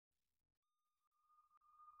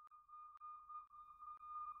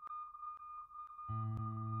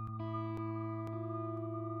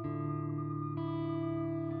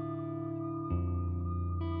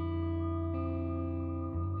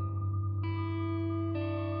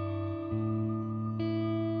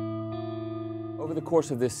Over the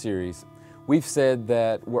course of this series, we've said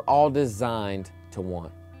that we're all designed to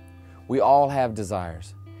want. We all have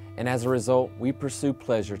desires, and as a result, we pursue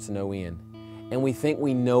pleasure to no end. And we think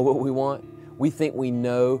we know what we want. We think we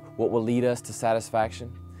know what will lead us to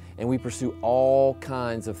satisfaction. And we pursue all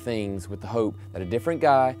kinds of things with the hope that a different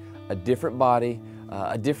guy, a different body,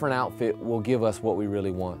 a different outfit will give us what we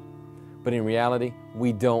really want. But in reality,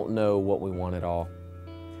 we don't know what we want at all.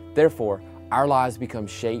 Therefore, our lives become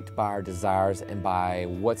shaped by our desires and by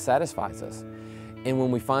what satisfies us. And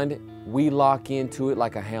when we find it, we lock into it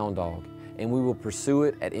like a hound dog, and we will pursue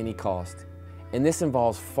it at any cost. And this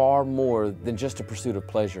involves far more than just a pursuit of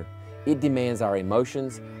pleasure. It demands our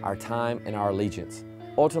emotions, our time, and our allegiance.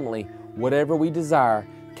 Ultimately, whatever we desire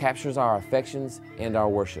captures our affections and our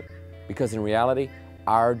worship, because in reality,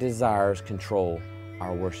 our desires control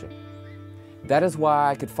our worship. That is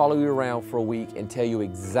why I could follow you around for a week and tell you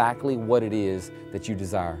exactly what it is that you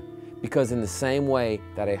desire. Because in the same way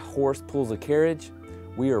that a horse pulls a carriage,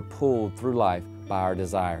 we are pulled through life by our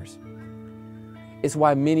desires. It's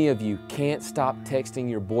why many of you can't stop texting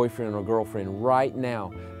your boyfriend or girlfriend right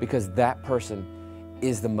now, because that person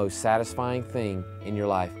is the most satisfying thing in your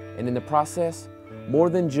life. And in the process,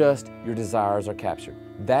 more than just your desires are captured.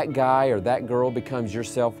 That guy or that girl becomes your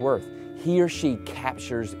self-worth. He or she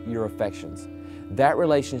captures your affections. That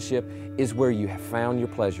relationship is where you have found your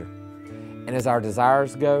pleasure. And as our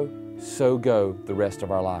desires go, so go the rest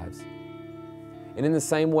of our lives. And in the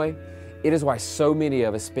same way, it is why so many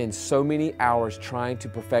of us spend so many hours trying to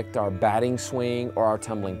perfect our batting swing or our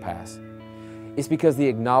tumbling pass. It's because the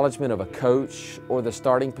acknowledgement of a coach or the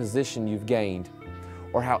starting position you've gained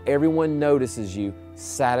or how everyone notices you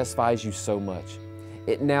satisfies you so much.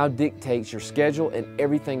 It now dictates your schedule and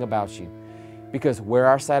everything about you. Because where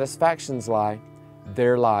our satisfactions lie,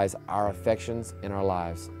 there lies our affections and our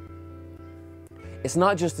lives. It's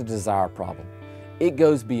not just a desire problem. It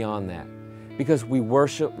goes beyond that. Because we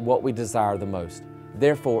worship what we desire the most.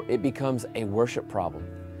 Therefore, it becomes a worship problem.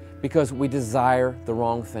 Because we desire the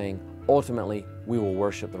wrong thing, ultimately, we will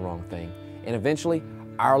worship the wrong thing. And eventually,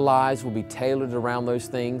 our lives will be tailored around those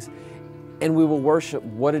things, and we will worship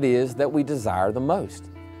what it is that we desire the most.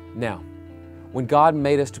 Now, when God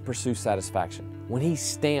made us to pursue satisfaction, when He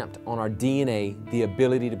stamped on our DNA the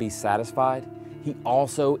ability to be satisfied, He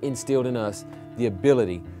also instilled in us the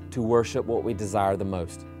ability to worship what we desire the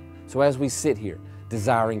most. So as we sit here,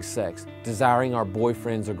 desiring sex, desiring our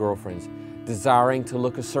boyfriends or girlfriends, desiring to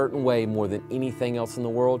look a certain way more than anything else in the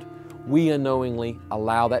world, we unknowingly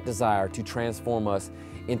allow that desire to transform us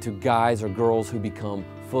into guys or girls who become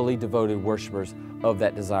fully devoted worshipers of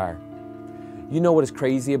that desire. You know what is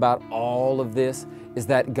crazy about all of this is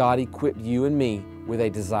that God equipped you and me with a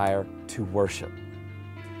desire to worship.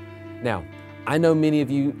 Now, I know many of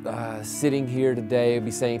you sitting here today will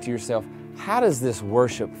be saying to yourself, how does this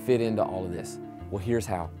worship fit into all of this? Well, here's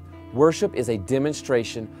how. Worship is a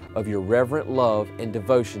demonstration of your reverent love and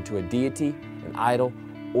devotion to a deity, an idol,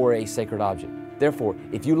 or a sacred object. Therefore,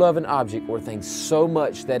 if you love an object or thing so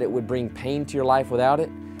much that it would bring pain to your life without it,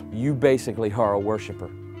 you basically are a worshiper.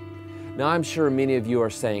 Now, I'm sure many of you are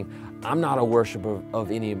saying, I'm not a worshiper of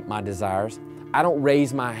any of my desires. I don't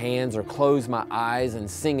raise my hands or close my eyes and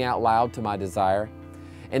sing out loud to my desire.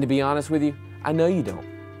 And to be honest with you, I know you don't.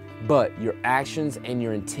 But your actions and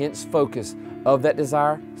your intense focus of that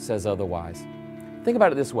desire says otherwise. Think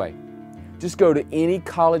about it this way. Just go to any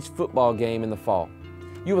college football game in the fall.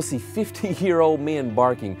 You will see 50-year-old men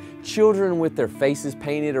barking, children with their faces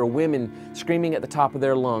painted, or women screaming at the top of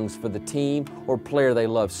their lungs for the team or player they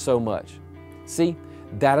love so much. See,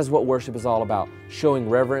 that is what worship is all about, showing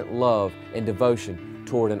reverent love and devotion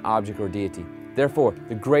toward an object or deity. Therefore,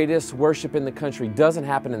 the greatest worship in the country doesn't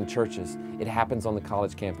happen in the churches. It happens on the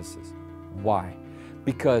college campuses. Why?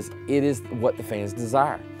 Because it is what the fans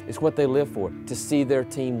desire. It's what they live for, to see their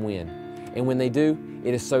team win. And when they do,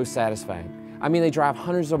 it is so satisfying. I mean, they drive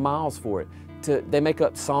hundreds of miles for it. They make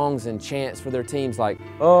up songs and chants for their teams like,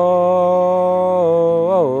 oh,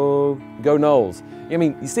 oh, oh, go Knowles. I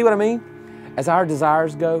mean, you see what I mean? As our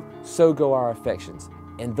desires go, so go our affections.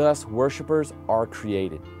 And thus, worshipers are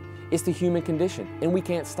created. It's the human condition, and we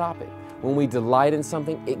can't stop it. When we delight in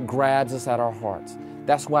something, it grabs us at our hearts.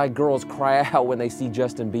 That's why girls cry out when they see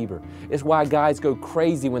Justin Bieber. It's why guys go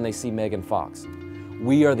crazy when they see Megan Fox.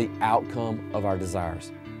 We are the outcome of our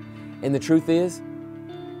desires. And the truth is,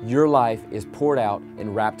 your life is poured out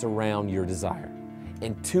and wrapped around your desire.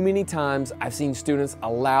 And too many times I've seen students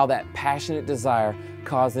allow that passionate desire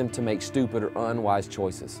cause them to make stupid or unwise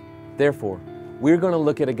choices. Therefore, we're going to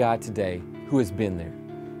look at a guy today who has been there,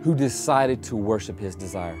 who decided to worship his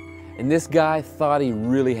desire. And this guy thought he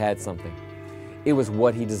really had something. It was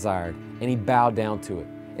what he desired, and he bowed down to it.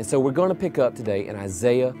 And so we're going to pick up today in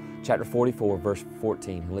Isaiah chapter 44, verse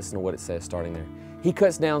 14. Listen to what it says starting there. He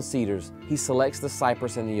cuts down cedars. He selects the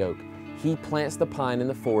cypress and the oak. He plants the pine in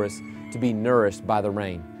the forest to be nourished by the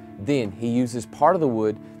rain. Then he uses part of the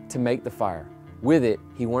wood to make the fire. With it,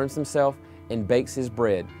 he warms himself and bakes his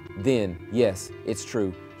bread. Then, yes, it's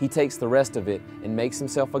true, he takes the rest of it and makes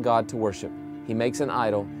himself a god to worship. He makes an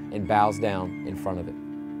idol and bows down in front of it.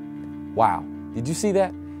 Wow, did you see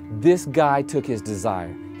that? This guy took his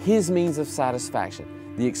desire, his means of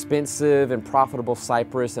satisfaction, the expensive and profitable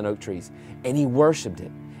cypress and oak trees, and he worshiped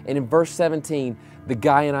it. And in verse 17, the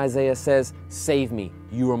guy in Isaiah says, "Save me,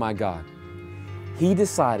 you are my God." He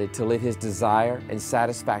decided to let his desire and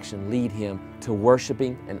satisfaction lead him to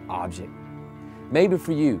worshiping an object. Maybe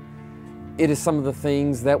for you, it is some of the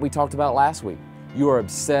things that we talked about last week. You are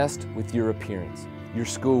obsessed with your appearance, your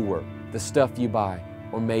schoolwork, the stuff you buy,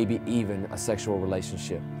 or maybe even a sexual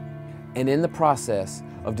relationship. And in the process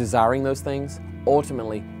of desiring those things,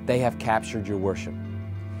 ultimately, they have captured your worship.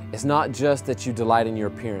 It's not just that you delight in your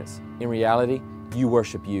appearance. In reality, you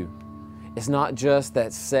worship you. It's not just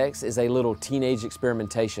that sex is a little teenage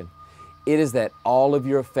experimentation. It is that all of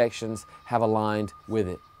your affections have aligned with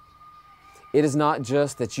it. It is not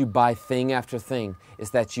just that you buy thing after thing. It's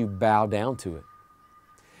that you bow down to it.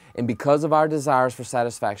 And because of our desires for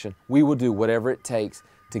satisfaction, we will do whatever it takes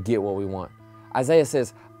to get what we want. Isaiah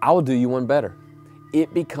says, "I will do you one better."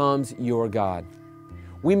 It becomes your God.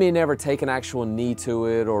 We may never take an actual knee to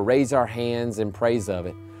it or raise our hands in praise of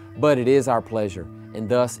it, but it is our pleasure, and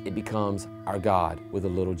thus it becomes our God with a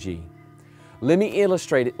little g. Let me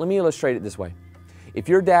illustrate it this way. If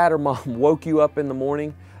your dad or mom woke you up in the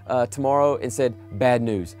morning tomorrow and said, "Bad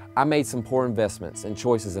news, I made some poor investments and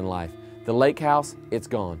choices in life. The lake house, it's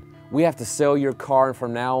gone. We have to sell your car, and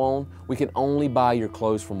from now on, we can only buy your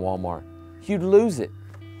clothes from Walmart." You'd lose it.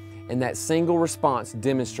 And that single response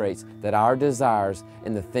demonstrates that our desires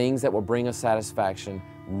and the things that will bring us satisfaction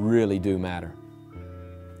really do matter.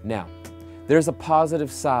 Now, there's a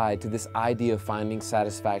positive side to this idea of finding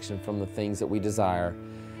satisfaction from the things that we desire.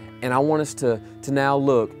 And I want us to now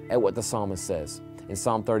look at what the psalmist says in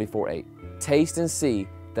Psalm 34:8. "Taste and see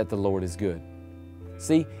that the Lord is good."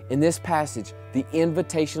 See, in this passage, the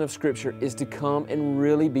invitation of Scripture is to come and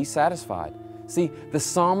really be satisfied. See, the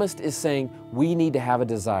psalmist is saying we need to have a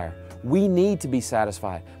desire. We need to be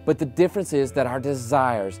satisfied. But the difference is that our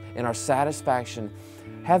desires and our satisfaction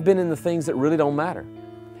have been in the things that really don't matter.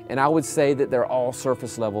 And I would say that they're all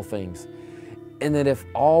surface level things. And that if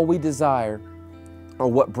all we desire are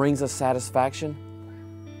what brings us satisfaction,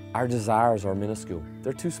 our desires are minuscule.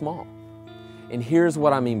 They're too small. And here's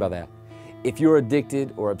what I mean by that. If you're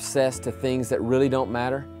addicted or obsessed to things that really don't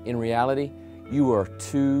matter, in reality, you are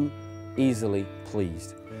too easily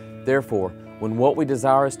pleased. Therefore, when what we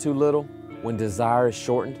desire is too little, when desire is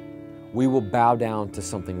shortened, we will bow down to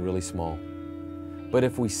something really small. But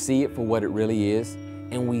if we see it for what it really is,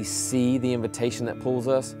 and we see the invitation that pulls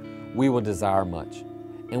us, we will desire much,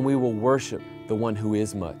 and we will worship the one who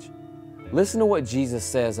is much. Listen to what Jesus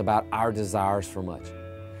says about our desires for much.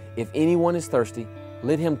 "If anyone is thirsty,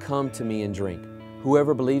 let him come to me and drink.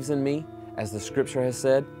 Whoever believes in me, as the Scripture has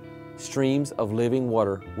said, streams of living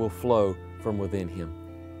water will flow from within him."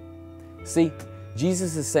 See,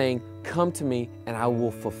 Jesus is saying, "Come to me and I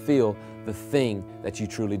will fulfill the thing that you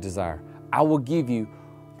truly desire. I will give you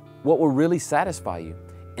what will really satisfy you."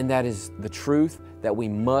 And that is the truth that we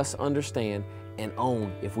must understand and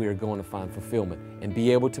own if we are going to find fulfillment and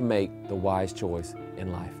be able to make the wise choice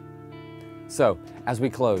in life. So, as we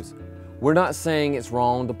close, we're not saying it's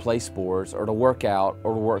wrong to play sports or to work out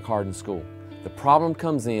or to work hard in school. The problem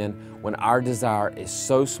comes in when our desire is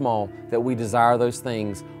so small that we desire those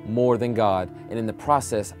things more than God, and in the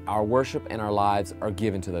process, our worship and our lives are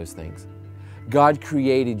given to those things. God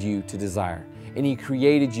created you to desire, and He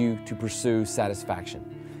created you to pursue satisfaction.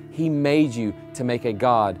 He made you to make a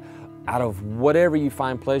God out of whatever you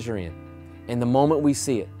find pleasure in. And the moment we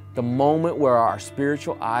see it, the moment where our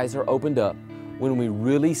spiritual eyes are opened up, when we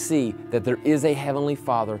really see that there is a Heavenly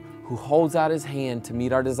Father who holds out His hand to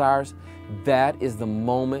meet our desires, that is the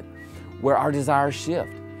moment where our desires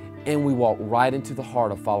shift and we walk right into the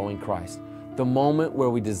heart of following Christ. The moment where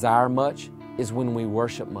we desire much is when we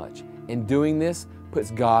worship much. And doing this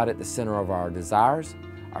puts God at the center of our desires,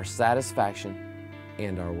 our satisfaction,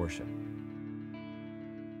 and our worship.